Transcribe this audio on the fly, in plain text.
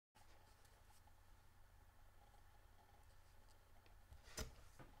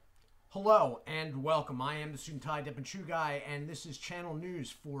Hello and welcome. I am the Suit&Tie, Dip&ChewGuy, and this is channel news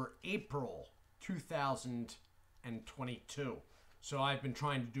for April 2022. So I've been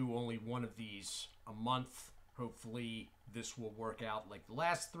trying to do only one of these a month. Hopefully this will work out like the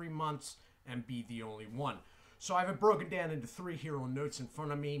last 3 months and be the only one. So I have it broken down into 3 here on notes in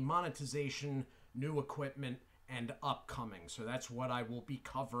front of me: monetization, new equipment, and upcoming. So that's what I will be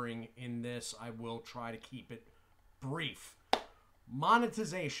covering in this. I will try to keep it brief.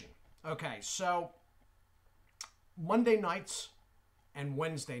 Monetization. Okay, so Monday nights and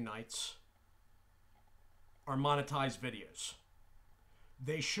Wednesday nights are monetized videos.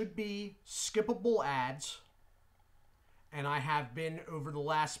 They should be skippable ads, and I have been over the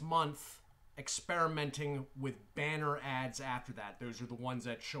last month experimenting with banner ads after that. Those are the ones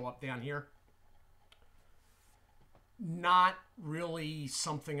that show up down here. Not really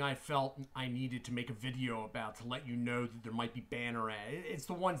something I felt I needed to make a video about to let you know that there might be banner ads. It's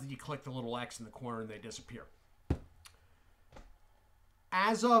the ones that you click the little X in the corner and they disappear.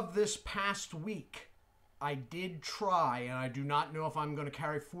 As of this past week, I did try, and I do not know if I'm going to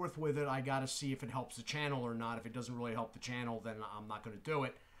carry forth with it. I got to see if it helps the channel or not. If it doesn't really help the channel, then I'm not going to do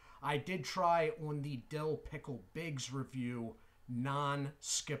it. I did try on the Dill Pickle Biggs review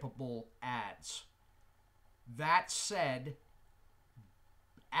non-skippable ads. That said,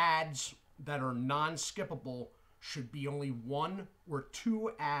 ads that are non-skippable should be only 1 or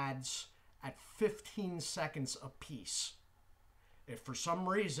 2 ads at 15 seconds apiece. If for some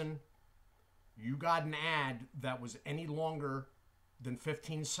reason you got an ad that was any longer than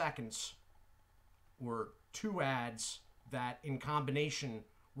 15 seconds, or 2 ads that in combination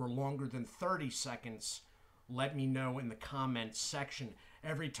were longer than 30 seconds, let me know in the comments section.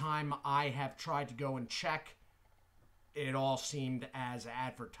 Every time I have tried to go and check, it all seemed as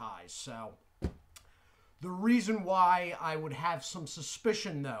advertised. So the reason why I would have some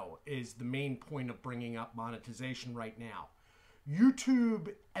suspicion, though, is the main point of bringing up monetization right now.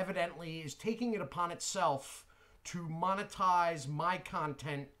 YouTube evidently is taking it upon itself to monetize my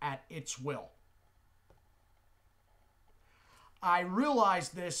content at its will. I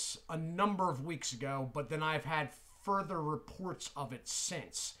realized this a number of weeks ago, but then I've had further reports of it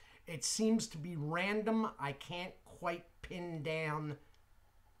since. It seems to be random. I can't quite pin down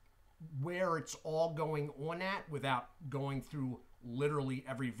where it's all going on at without going through literally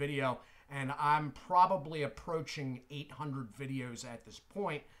every video. And I'm probably approaching 800 videos at this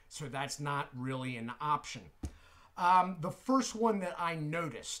point, so that's not really an option. The first one that I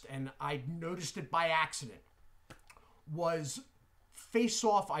noticed, and I noticed it by accident, was Face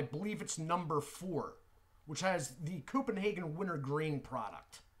Off, I believe it's number 4, which has the Copenhagen Wintergreen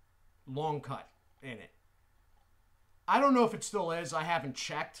product, long cut, in it. I don't know if it still is. I haven't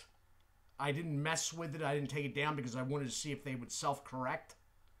checked. I didn't mess with it. I didn't take it down because I wanted to see if they would self-correct.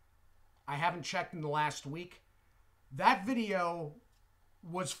 I haven't checked in the last week. That video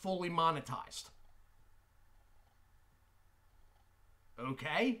was fully monetized.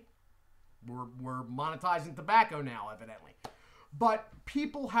 Okay. We're monetizing tobacco now, evidently. But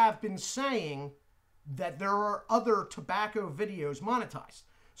people have been saying that there are other tobacco videos monetized.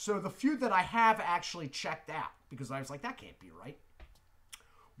 So the few that I have actually checked out, because I was like, that can't be right.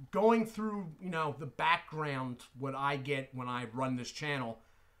 Going through, the background, what I get when I run this channel,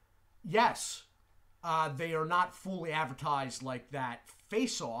 yes, they are not fully advertised like that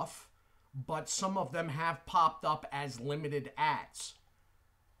Face Off, but some of them have popped up as limited ads.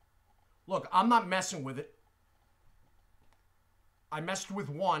 Look, I'm not messing with it. I messed with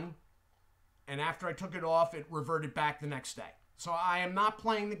one, and after I took it off, it reverted back the next day. So I am not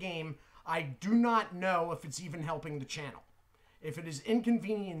playing the game. I do not know if it's even helping the channel. If it is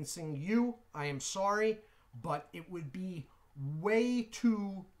inconveniencing you, I am sorry, but it would be way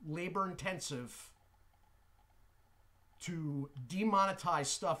too labor-intensive to demonetize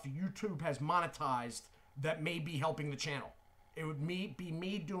stuff YouTube has monetized that may be helping the channel. It would be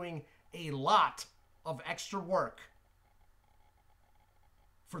me doing a lot of extra work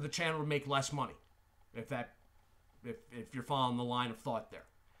for the channel to make less money, if you're following the line of thought there.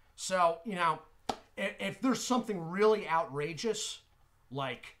 So, if there's something really outrageous,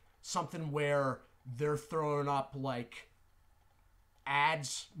 like something where they're throwing up like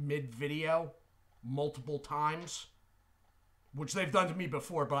ads mid-video multiple times, which they've done to me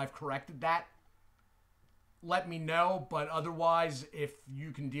before, but I've corrected that, let me know. But otherwise, if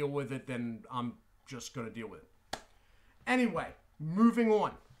you can deal with it, then I'm just going to deal with it. Anyway, moving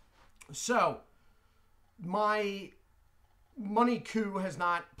on. So, my money coup has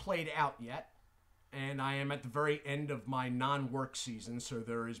not played out yet, and I am at the very end of my non-work season, so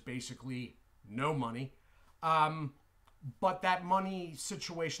there is basically no money. But that money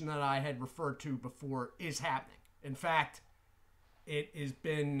situation that I had referred to before is happening. In fact, it has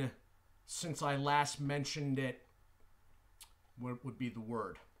been, since I last mentioned it, what would be the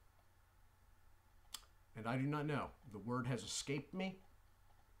word? And I do not know. The word has escaped me.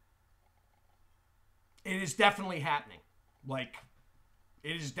 It is definitely happening. Like,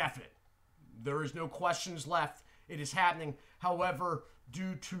 it is definite. There is no questions left. It is happening. However,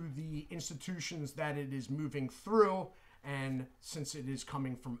 due to the institutions that it is moving through, and since it is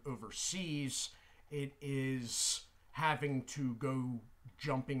coming from overseas, it is having to go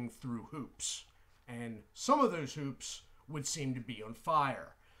jumping through hoops. And some of those hoops would seem to be on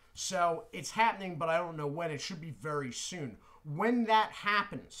fire. So it's happening, but I don't know when. It should be very soon. When that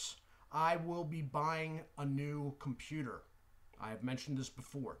happens, I will be buying a new computer. I have mentioned this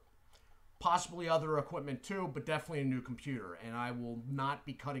before. Possibly other equipment too, but definitely a new computer. And I will not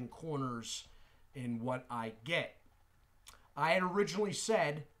be cutting corners in what I get. I had originally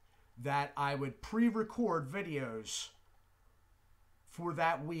said that I would pre-record videos for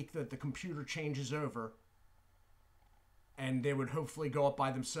that week that the computer changes over, and they would hopefully go up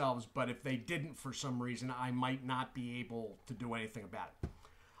by themselves. But if they didn't for some reason, I might not be able to do anything about it.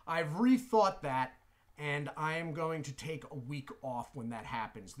 I've rethought that, and I am going to take a week off when that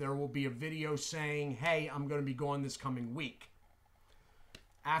happens. There will be a video saying, hey, I'm going to be gone this coming week.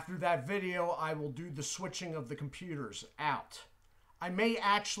 After that video, I will do the switching of the computers out. I may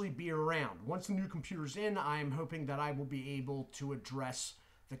actually be around. Once the new computer's in, I am hoping that I will be able to address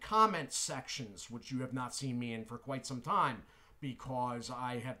the comment sections, which you have not seen me in for quite some time, because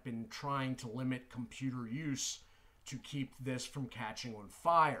I have been trying to limit computer use to keep this from catching on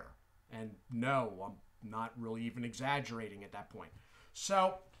fire. And no, I'm not really even exaggerating at that point.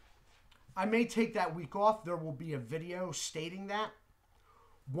 So I may take that week off. There will be a video stating that.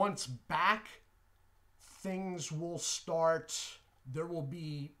 Once back, things will start. There will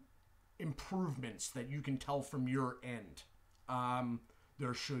be improvements that you can tell from your end.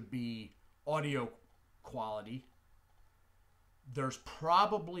 There should be audio quality. There's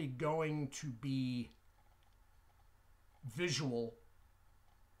probably going to be visual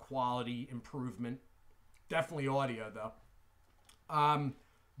quality improvement. Definitely audio, though.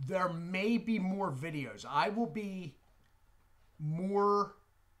 There may be more videos. I will be more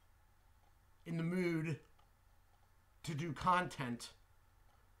in the mood to do content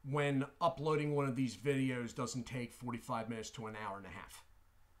when uploading one of these videos doesn't take 45 minutes to an hour and a half.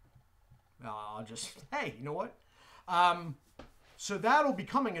 I'll just, hey, you know what? So that'll be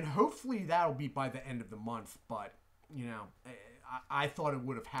coming, and hopefully that'll be by the end of the month. But, you know, I thought it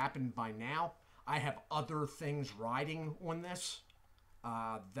would have happened by now. I have other things riding on this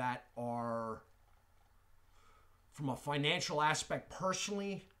that are, from a financial aspect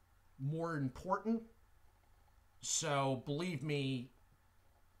personally, more important. So believe me,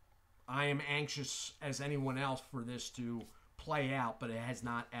 I am anxious as anyone else for this to play out, but it has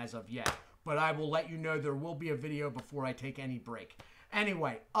not as of yet. But I will let you know there will be a video before I take any break.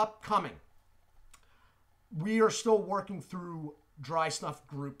 Anyway, upcoming. We are still working through Dry Snuff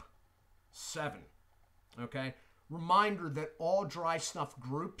Group 7. Okay? Reminder that all Dry Snuff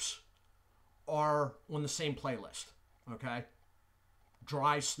groups are on the same playlist. Okay?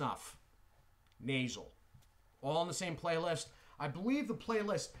 Dry Snuff. Nasal. All on the same playlist. I believe the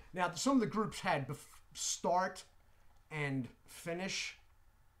playlist... Now, some of the groups had start and finish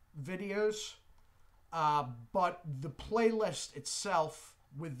videos. But the playlist itself,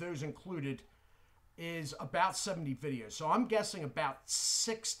 with those included, is about 70 videos. So I'm guessing about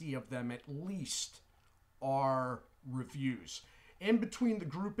 60 of them at least are reviews. In between the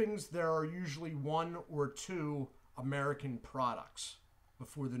groupings, there are usually 1 or 2 American products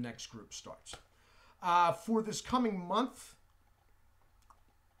before the next group starts. For this coming month,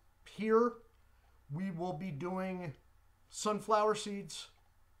 here, we will be doing sunflower seeds,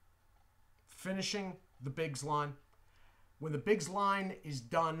 finishing the Biggs line. When the Biggs line is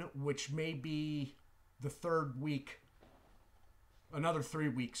done, which may be the 3rd week, another 3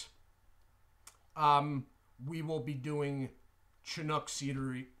 weeks, we will be doing Chinook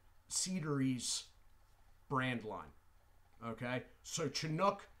Seedery's brand line. Okay? So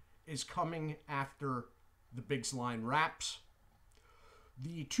Chinook is coming after the Biggs line wraps.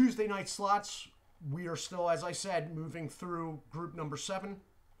 The Tuesday night slots, we are still, as I said, moving through group number 7.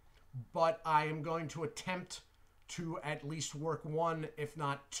 But I am going to attempt to at least work 1, if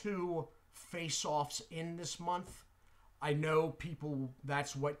not 2, face-offs in this month. I know people,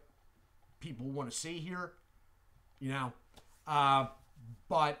 that's what people want to see here, you know.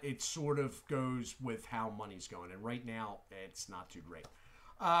 But it sort of goes with how money's going. And right now, it's not too great.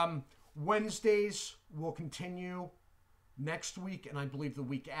 Wednesdays will continue next week, and I believe the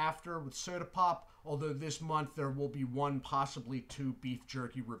week after with Soda Pop, although this month there will be one, possibly two beef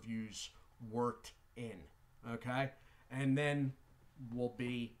jerky reviews worked in, okay? And then we'll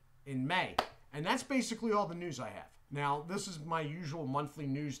be in May. And that's basically all the news I have. Now, this is my usual monthly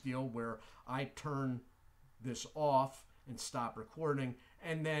news deal where I turn this off and stop recording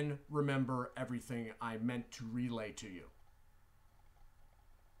and then remember everything I meant to relay to you.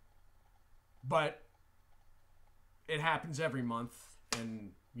 But it happens every month,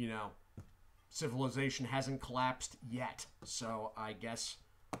 and, you know, civilization hasn't collapsed yet. So I guess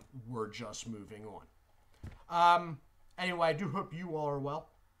we're just moving on. Anyway, I do hope you all are well.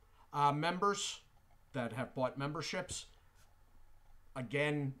 Members that have bought memberships,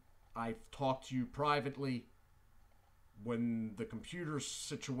 again, I've talked to you privately. When the computer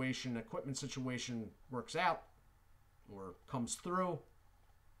situation, equipment situation works out or comes through,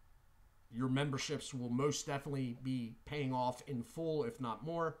 your memberships will most definitely be paying off in full, if not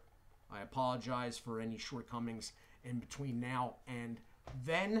more. I apologize for any shortcomings in between now and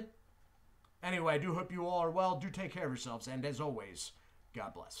then. Anyway, I do hope you all are well. Do take care of yourselves, and as always,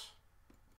 God bless.